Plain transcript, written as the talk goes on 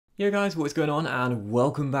Yo guys, what's going on, and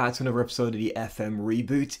welcome back to another episode of the FM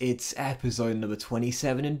Reboot. It's episode number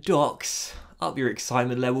 27, and Docs, up your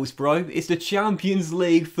excitement levels, bro. It's the Champions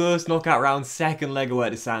League first knockout round, second leg away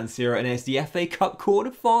at the San Siro, and it's the FA Cup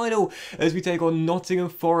quarter-final as we take on Nottingham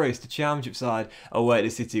Forest, the championship side, away at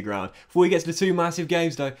the City Ground. Before we get to the two massive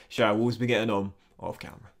games though, show how Wolves been getting on off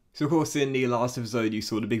camera. So of course in the last episode you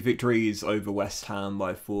saw the big victories over West Ham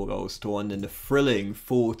by 4-1 and the thrilling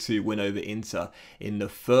 4-2 win over Inter in the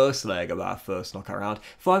first leg of our first knockout round.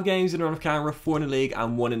 5 games in a run of camera, 4 in the league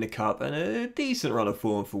and 1 in the cup, and a decent run of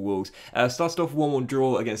form for Wolves. Started off 1-1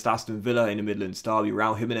 draw against Aston Villa in the Midlands derby.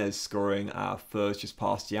 Raul Jimenez scoring our first just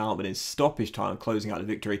past the out, but in stoppage time closing out the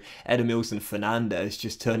victory, Edmilson Fernandez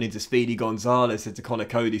just turned into Speedy Gonzalez, said to Connor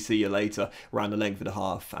Cody, see you later, ran the length of the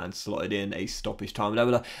half and slotted in a stoppage time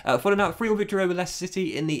leveller. Following out 3-1 victory over Leicester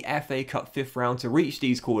City in the FA Cup 5th round to reach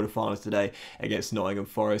these quarterfinals today against Nottingham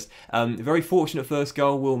Forest. Very fortunate first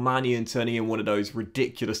goal, Will Mannion turning in one of those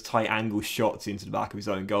ridiculous tight angle shots into the back of his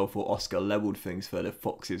own goal for Oscar levelled things for the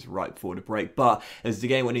Foxes right before the break. But as the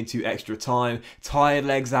game went into extra time, tired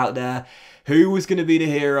legs out there, who was going to be the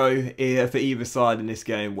hero for either side in this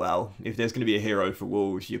game? Well, if there's going to be a hero for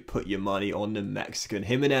Wolves, you put your money on the Mexican.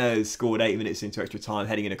 Jimenez scored 8 minutes into extra time,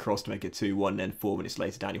 heading in across to make it 2-1. Then 4 minutes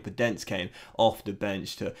later, Daniel Podence came off the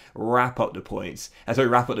bench to wrap up the points.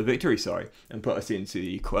 Wrap up the victory, and put us into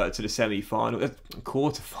the semi-final,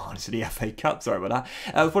 quarter-finals of the FA Cup. Sorry about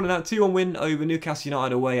that. Following that 2-1 win over Newcastle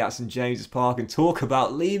United away at St James's Park, and talk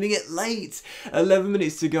about leaving it late. 11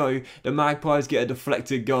 minutes to go, the Magpies get a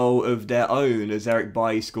deflected goal of their own as Eric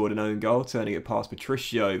Bailly scored an own goal, turning it past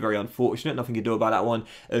Patricio. Very unfortunate, nothing to do about that one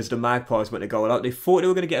as the Magpies went to goal up. They thought they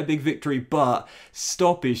were going to get a big victory, but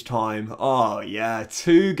stoppage time, oh yeah,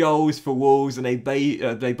 2 goals for Wolves, and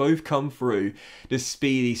they both come through. The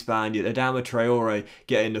speedy Spaniard, Adama Traore,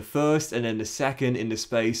 getting the first and then the second in the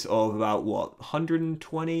space of about, what,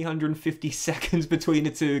 120, 150 seconds between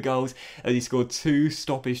the 2 goals, as he scored 2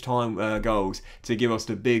 stoppage time goals to give us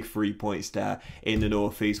the big 3 points there in the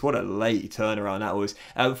North East. What a late turnaround that was.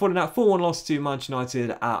 Following that 4-1 loss to Manchester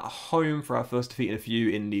United at home for our first defeat in a few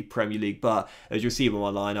in the Premier League. But as you'll see by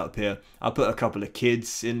my lineup here, I put a couple of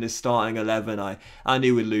kids in the starting 11. I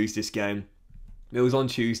knew we'd lose this game. It was on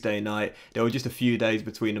Tuesday night. There were just a few days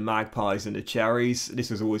between the Magpies and the Cherries. This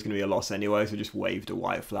was always going to be a loss anyway, so just waved a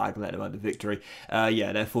white flag and let them have the victory.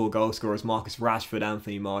 Yeah, their 4 goal scorers, Marcus Rashford,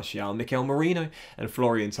 Anthony Martial, Mikel Merino, and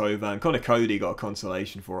Florian Thauvin. Connor Cody got a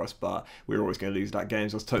consolation for us, but we were always going to lose that game,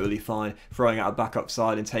 so I was totally fine throwing out a backup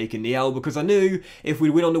side and taking the L, because I knew if we'd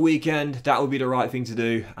win on the weekend, that would be the right thing to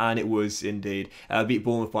do, and it was indeed. Beat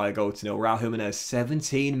Bournemouth by a goal to 0. Raul Jimenez,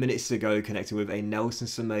 17 minutes to go, connecting with a Nelson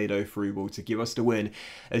Semedo through ball to give us the win.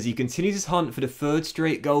 As he continues his hunt for the 3rd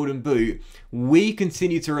straight golden boot, we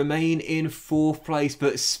continue to remain in 4th place,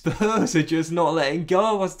 but Spurs are just not letting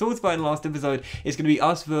go. As I talked about in the last episode, it's going to be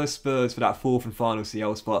us versus Spurs for that 4th and final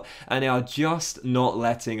CL spot, and they are just not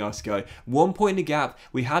letting us go. 1 point in the gap.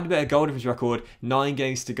 We had a better goal difference record, 9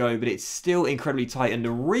 games to go, but it's still incredibly tight. And the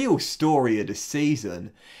real story of the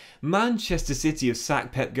season, Manchester City have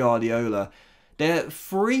sacked Pep Guardiola. They're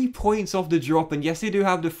 3 points off the drop, and yes, they do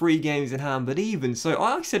have the 3 games in hand, but even so,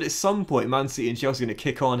 I said at some point Man City and Chelsea are going to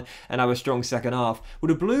kick on and have a strong second half. Well,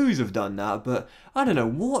 the Blues have done that, but I don't know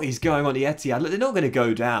what is going on at the Etihad. Look, they're not going to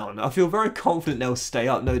go down. I feel very confident they'll stay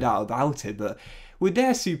up, no doubt about it, but with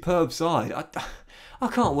their superb side, I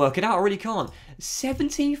can't work it out, I really can't.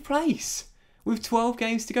 17th place with 12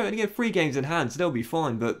 games to go, and again, 3 games in hand, so they'll be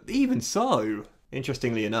fine, but even so,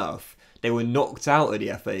 interestingly enough, they were knocked out of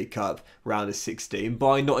the FA Cup round of 16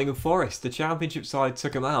 by Nottingham Forest. The Championship side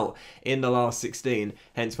took them out in the last 16,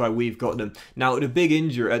 hence why we've got them. Now, the big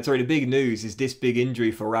the big news is this big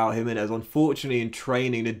injury for Raul Jimenez. Unfortunately, in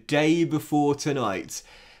training the day before tonight,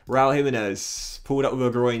 Raul Jimenez pulled up with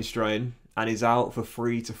a groin strain and is out for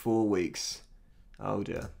 3 to 4 weeks. Oh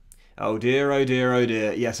dear. Oh dear, oh dear, oh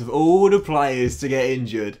dear. Yes, of all the players to get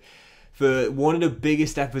injured for one of the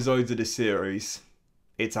biggest episodes of the series,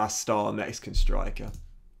 it's our star Mexican striker.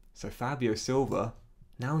 So Fabio Silva,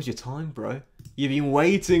 now's your time, bro. You've been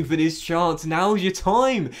waiting for this chance. Now's your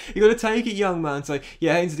time. You got to take it, young man. So,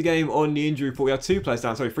 yeah, into the game on the injury report. We have 2 players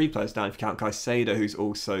down. Sorry, 3 players down if you count Caicedo, who's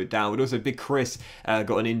also down. But also, Big Chris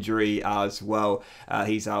got an injury as well.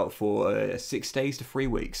 He's out for 6 days to 3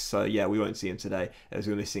 weeks. So, yeah, we won't see him today as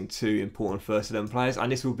we're missing 2 important first 11 players.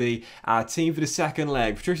 And this will be our team for the second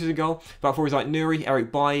leg. Patricia's in goal. Back four is like Nuri,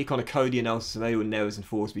 Eric Bailly, Connor Cody, and Nelson Semedo, with Neves and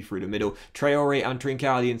Forsby through the middle. Traore and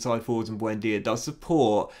Trincali inside forwards, and Buendia does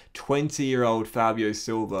support 20-year-old Fabio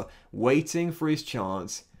Silva, waiting for his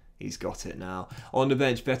chance. He's got it now. On the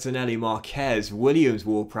bench, Bettinelli, Marquez, Williams,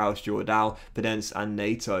 Ward-Prowse, Jordao, Pedence and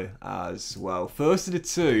Nato as well. First of the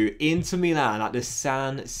two, Inter Milan at the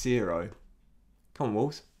San Siro. Come on,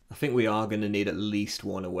 Wolves. I think we are going to need at least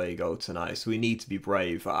one away goal tonight, so we need to be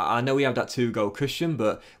brave. I know we have that 2-goal cushion,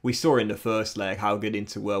 but we saw in the first leg how good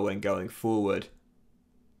Inter were when going forward.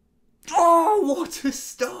 Oh, what a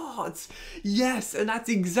start! Yes, and that's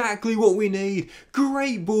exactly what we need.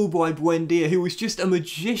 Great ball by Buendia, who was just a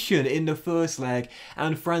magician in the first leg.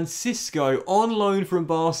 And Francisco, on loan from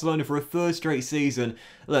Barcelona for a third straight season.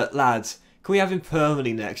 Look, lads, can we have him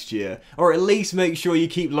permanently next year? Or at least make sure you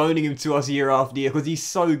keep loaning him to us year after year, because he's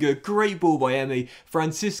so good. Great ball by Emi.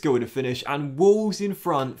 Francisco with a finish, and Wolves in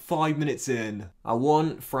front 5 minutes in. I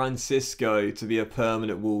want Francisco to be a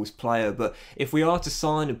permanent Wolves player, but if we are to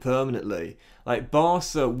sign him permanently, like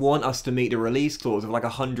Barca want us to meet the release clause of like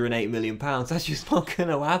 £108 million. That's just not going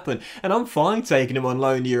to happen. And I'm fine taking him on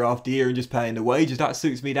loan year after year and just paying the wages. That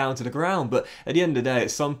suits me down to the ground. But at the end of the day,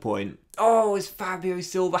 at some point, oh, it's Fabio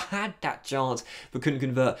Silva had that chance but couldn't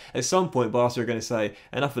convert. At some point, Barca are going to say,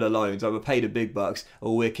 enough of the loans. Either pay the big bucks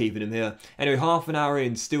or we're keeping him here. Anyway, half an hour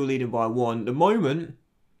in, still leading by 1. At the moment,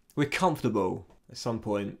 we're comfortable. At some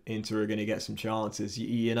point, Inter are going to get some chances.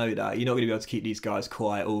 You know that. You're not going to be able to keep these guys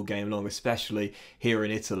quiet all game long, especially here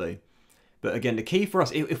in Italy. But again, the key for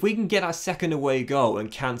us, if we can get our second away goal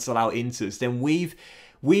and cancel out Inter's, then we've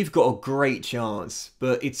got a great chance.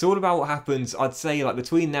 But it's all about what happens, I'd say, like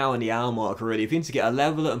between now and the hour mark already. If Inter get a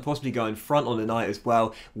leveller and possibly go in front on the night as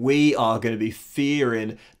well, we are going to be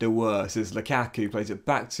fearing the worst. As Lukaku plays it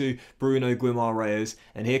back to Bruno Guimaraes.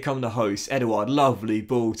 And here come the hosts. Edouard, lovely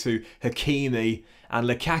ball to Hakimi. And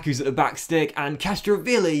Lukaku's at the back stick. And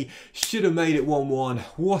Castrovilli should have made it 1-1.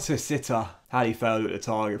 What a sitter. How he failed at the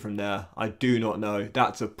target from there, I do not know.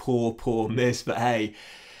 That's a poor, poor miss. But hey,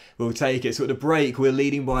 we'll take it. So at the break, we're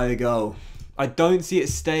leading by a goal. I don't see it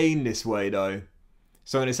staying this way, though.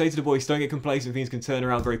 So I'm going to say to the boys, don't get complacent. Things can turn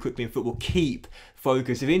around very quickly in football. Keep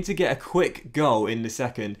focused. If Inter get a quick goal in the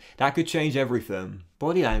second, that could change everything.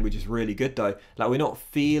 Body language is really good, though. Like, we're not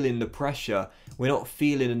feeling the pressure. We're not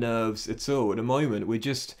feeling the nerves at all. At the moment,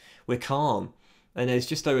 we're calm. And there's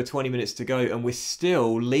just over 20 minutes to go, and we're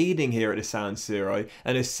still leading here at the San Siro.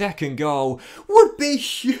 And a second goal would be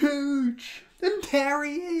huge. And there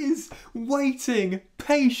he is, waiting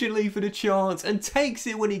patiently for the chance, and takes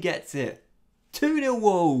it when he gets it. 2-0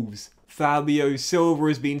 Wolves. Fabio Silva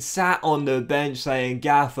has been sat on the bench saying,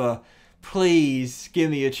 Gaffer, please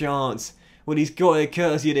give me a chance. Well, he's got it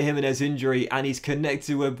courtesy of the Jimenez injury, and he's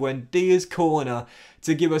connected with Buendia's corner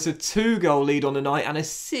to give us a 2-goal lead on the night and a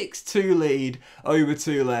 6-2 lead over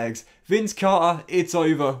 2 legs. Vince Carter, it's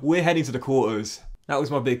over. We're heading to the quarters. That was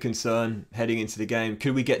my big concern heading into the game.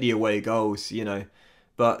 Could we get the away goals, you know?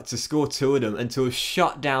 But to score 2 of them and to have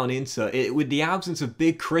shut down Inter, with the absence of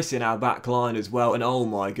Big Chris in our back line as well, and oh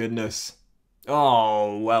my goodness.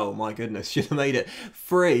 Oh, well, my goodness. Should have made it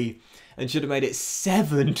 3 and should have made it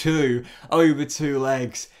 7-2 over 2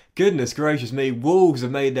 legs. Goodness gracious me, Wolves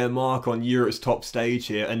have made their mark on Europe's top stage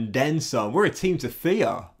here, and then some. We're a team to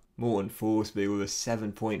fear. Morton Forsby with a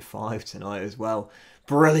 7.5 tonight as well.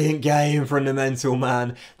 Brilliant game from the mental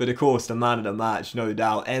man. But of course, the man of the match, no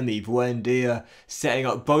doubt, Emi Buendia, setting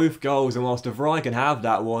up both goals. And whilst De Vrij can have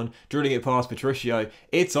that one, drilling it past Patricio,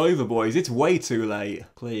 it's over, boys. It's way too late.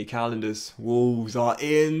 Clear your calendars. Wolves are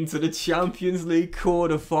into the Champions League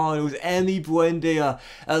quarter-finals. Emi Buendia,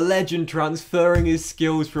 a legend, transferring his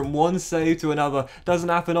skills from one save to another. Doesn't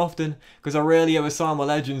happen often, because I rarely ever sign my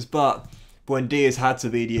legends, but Buendia's had to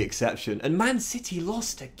be the exception. And Man City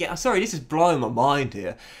lost again. Sorry, this is blowing my mind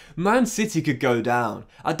here. Man City could go down.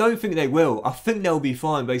 I don't think they will. I think they'll be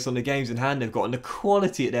fine based on the games in hand they've got and the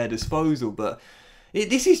quality at their disposal. But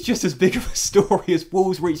this is just as big of a story as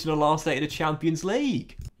Wolves reaching the last 8 of the Champions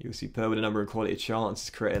League. You'll see Per with a number of quality chances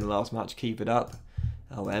created in the last match. Keep it up.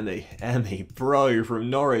 Oh, Emi, bro, from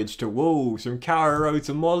Norwich to Wolves, from Carrow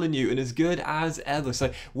to Molineux, and as good as ever.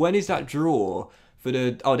 So when is that draw? For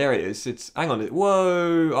the, oh, there it is. It's, hang on.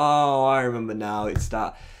 Whoa. Oh, I remember now. It's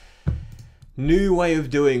that new way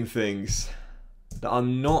of doing things that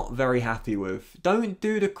I'm not very happy with. Don't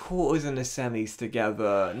do the quarters and the semis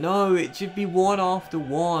together. No, it should be one after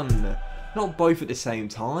one. Not both at the same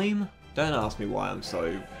time. Don't ask me why I'm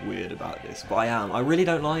so weird about this, but I am. I really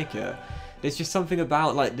don't like it. There's just something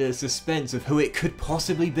about like the suspense of who it could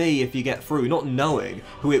possibly be if you get through, not knowing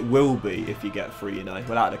who it will be if you get through, you know,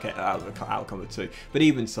 without the outcome of 2. But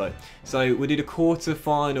even so, we did a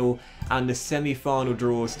quarter-final and the semi-final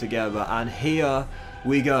draws together, and here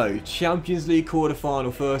we go. Champions League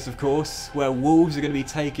quarter-final first, of course, where Wolves are going to be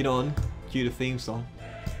taking on, cue the theme song,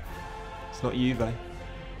 it's not Juve,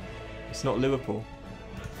 It's not Liverpool.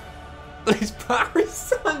 It's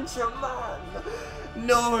Paris Saint-Germain.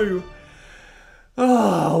 No.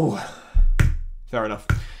 Oh. Fair enough.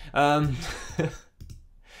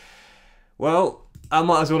 Well, I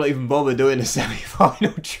might as well not even bother doing a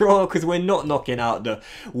semi-final draw because we're not knocking out the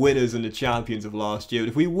winners and the champions of last year. But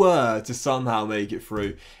if we were to somehow make it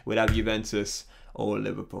through, we'd have Juventus or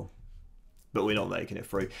Liverpool. But we're not making it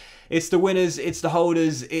through. It's the winners, it's the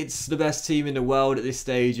holders, it's the best team in the world at this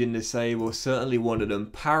stage in the table. Certainly one of them.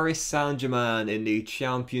 Paris Saint-Germain in the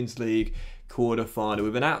Champions League quarter-final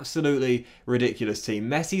with an absolutely ridiculous team.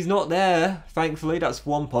 Messi's not there, thankfully. That's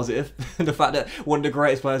one positive. The fact that one of the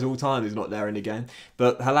greatest players of all time is not there in the game.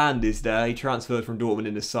 But Haaland is there. He transferred from Dortmund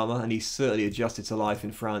in the summer and he's certainly adjusted to life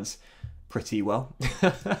in France pretty well.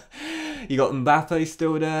 You got Mbappe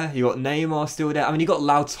still there. You got Neymar still there. I mean, you got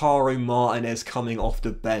Lautaro Martinez coming off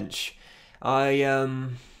the bench. I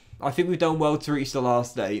think we've done well to reach the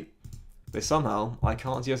last 8, but somehow I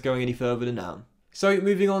can't see us going any further than that. So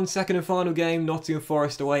moving on, second and final game, Nottingham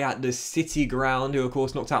Forest away at the City ground, who of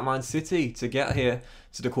course knocked out Man City to get here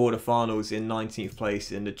to the quarterfinals in 19th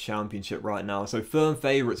place in the Championship right now. So firm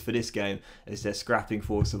favourites for this game as they're scrapping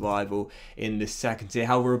for survival in the second tier.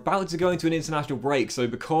 However, we're about to go into an international break, so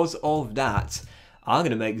because of that, I'm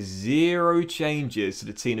going to make 0 changes to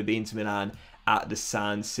the team of Inter Milan at the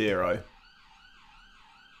San Siro.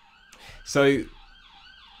 So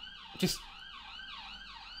just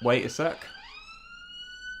wait a sec.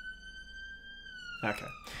 Okay,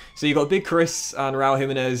 so you've got Big Chris and Raul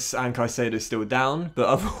Jimenez and Caicedo still down, but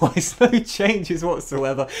otherwise no changes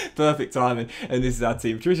whatsoever. Perfect timing, and this is our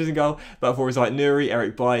team. Patricia's in goal, back four is like Nuri,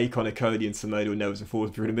 Eric Bailly, Connor Cody and Semedo, Neves and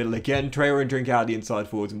forwards through the middle again. Traore and Drinkard the inside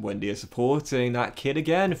forwards and Buendia supporting that kid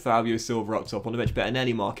again. Fabio Silva up top on the bench,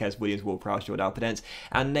 Bettinelli, Marquez, Williams, Ward-Prowse, Jordan Alpidence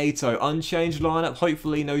and Nato. Unchanged lineup,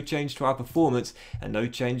 hopefully no change to our performance and no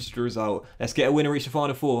change to the result. Let's get a winner, reach the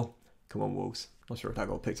final 4. Come on, Wolves. Not sure if that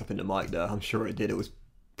got picked up in the mic there. I'm sure it did. It was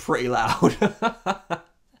pretty loud.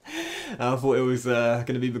 I thought it was going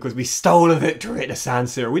to be because we stole a victory at the San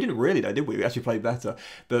Siro. We didn't really though, did we? We actually played better.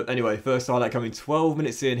 But anyway, first highlight coming 12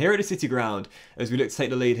 minutes in here at the City ground as we look to take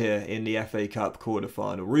the lead here in the FA Cup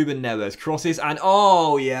quarter-final. Ruben Neves crosses and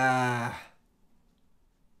oh yeah!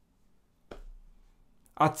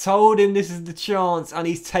 I told him this is the chance and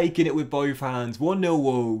he's taking it with both hands. 1-0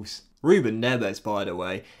 Wolves. Ruben Neves, by the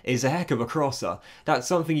way, is a heck of a crosser. That's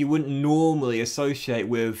something you wouldn't normally associate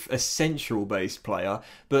with a central-based player,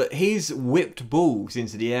 but his whipped balls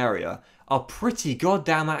into the area are pretty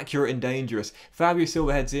goddamn accurate and dangerous. Fabio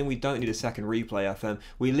Silva heads in. We don't need a second replay, FM.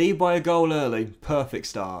 We lead by a goal early. Perfect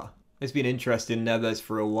start. It's been interesting Neves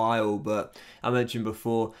for a while, but I mentioned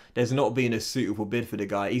before, there's not been a suitable bid for the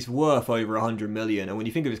guy. He's worth over 100 million, and when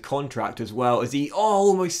you think of his contract as well, as he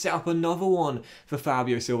almost set up another one for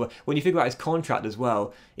Fabio Silva. When you think about his contract as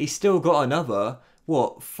well, he's still got another,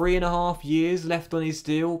 what, 3.5 years left on his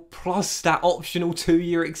deal, plus that optional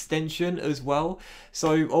 2-year extension as well.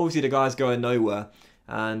 So obviously the guy's going nowhere.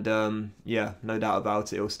 And yeah, no doubt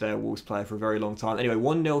about it, he'll stay a Wolves player for a very long time. Anyway,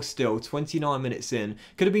 1-0 still, 29 minutes in.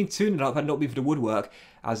 Could have been 2-0 up had it not been for the woodwork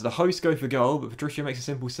as the hosts go for goal, but Patricia makes a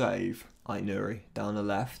simple save. Ait Nuri down the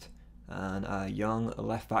left. And a young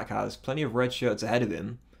left back has plenty of red shirts ahead of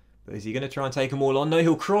him. But is he going to try and take them all on? No,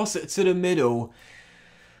 he'll cross it to the middle.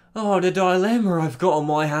 Oh, the dilemma I've got on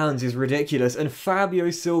my hands is ridiculous. And Fabio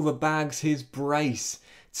Silva bags his brace.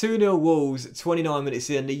 2-0 Wolves, 29 minutes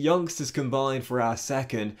in, the youngsters combined for our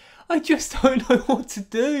second. I just don't know what to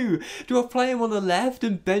do. Do I play him on the left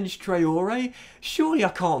and bench Traore? Surely I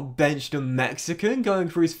can't bench the Mexican going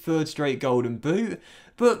for his 3rd straight golden boot.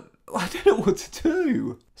 But I don't know what to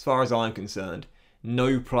do. As far as I'm concerned,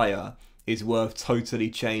 no player is worth totally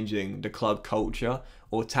changing the club culture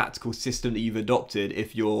or tactical system that you've adopted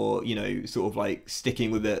if you're, you know, sort of like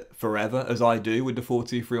sticking with it forever, as I do with the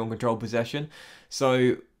 4-2-3 on controlled possession.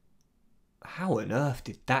 So, how on earth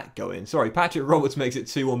did that go in? Sorry, Patrick Roberts makes it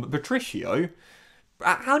 2-1, but Patricio,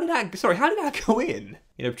 how did that go in?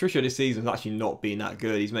 You know, Patricio this season has actually not been that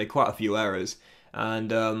good. He's made quite a few errors,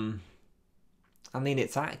 and I mean,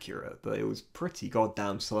 it's accurate, but it was pretty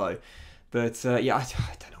goddamn slow. But yeah, I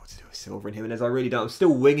don't know what to do with Silva and Jimenez. I really don't. I'm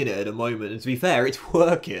still winging it at the moment, and to be fair, it's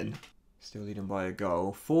working. Still leading by a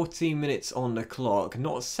goal. 14 minutes on the clock.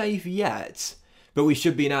 Not safe yet. But we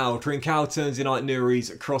should be now. Trincao turns in Ait Nuri's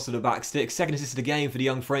cross to the back stick. Second assist of the game for the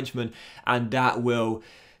young Frenchman. And that will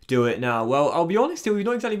do it now. Well, I'll be honest here, we've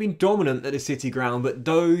not exactly been dominant at the City ground. But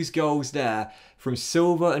those goals there from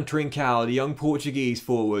Silva and Trincao, the young Portuguese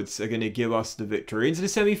forwards, are going to give us the victory. Into the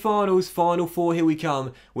semi-finals. Final 4, here we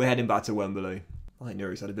come. We're heading back to Wembley. Ait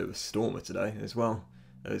Nuri's had a bit of a stormer today as well.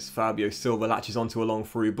 as Fabio Silva latches onto a long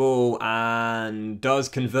through ball and does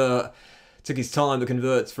convert. Took his time, but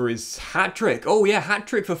converts for his hat-trick. Oh yeah,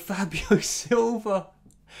 hat-trick for Fabio Silva.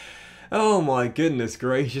 Oh my goodness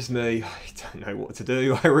gracious me. I don't know what to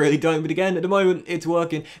do. I really don't. But again, at the moment, it's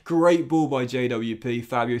working. Great ball by JWP.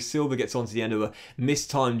 Fabio Silva gets onto the end of a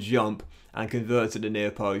mistimed jump and converts at the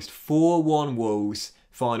near post. 4-1 Wolves.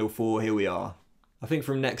 Final four, here we are. I think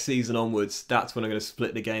from next season onwards, that's when I'm going to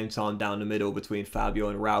split the game time down the middle between Fabio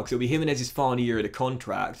and Raul. Because it'll be Jimenez's final year of the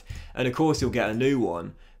contract. And of course, he'll get a new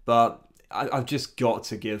one. But I've just got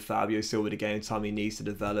to give Fabio Silva the game time he needs to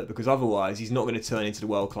develop, because otherwise he's not going to turn into the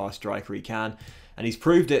world-class striker he can. And he's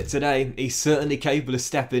proved it today. He's certainly capable of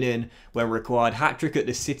stepping in when required. Hat-trick at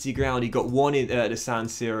the City ground. He got one in the San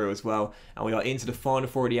Siro as well. And we are into the final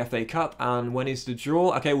four of the FA Cup. And when is the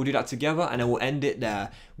draw? Okay, we'll do that together and then we'll end it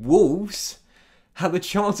there. Wolves have a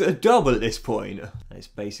chance at a double at this point. And it's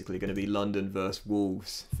basically going to be London versus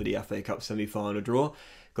Wolves for the FA Cup semi-final draw.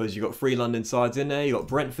 Because you've got 3 London sides in there. You've got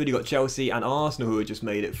Brentford, you've got Chelsea and Arsenal who have just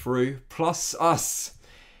made it through. Plus us.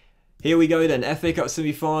 Here we go then. FA Cup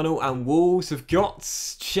semi-final. And Wolves have got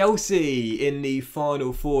Chelsea in the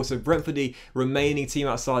final four. So Brentford, the remaining team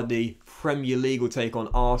outside the Premier League, will take on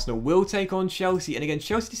Arsenal. Will take on Chelsea. And again,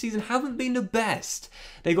 Chelsea this season haven't been the best.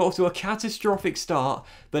 They got off to a catastrophic start.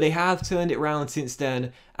 But they have turned it around since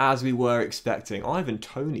then, as we were expecting. Ivan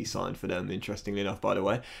Toney signed for them, interestingly enough, by the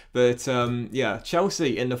way. But yeah,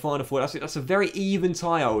 Chelsea in the final four. That's a very even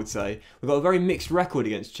tie, I would say. We've got a very mixed record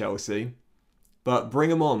against Chelsea. But bring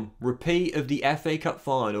them on. Repeat of the FA Cup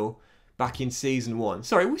final back in season 1.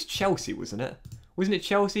 Sorry, it was Chelsea, wasn't it? Wasn't it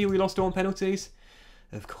Chelsea we lost on penalties?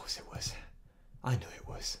 Of course it was. I knew it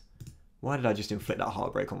was. Why did I just inflict that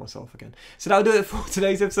heartbreak on myself again? So that'll do it for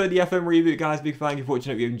today's episode of the FM Reboot, guys. Big thank you for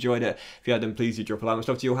watching. Hope you enjoyed it. If you had, then please do drop a like. Much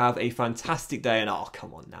love to you all. Have a fantastic day. And oh,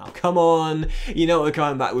 come on now. Come on. You know we're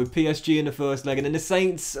coming back with PSG in the first leg. And then the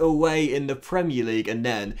Saints away in the Premier League. And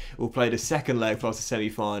then we'll play the second leg plus the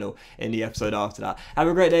semi-final in the episode after that. Have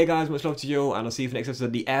a great day, guys. Much love to you all. And I'll see you for the next episode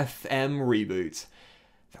of the FM Reboot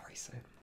very soon.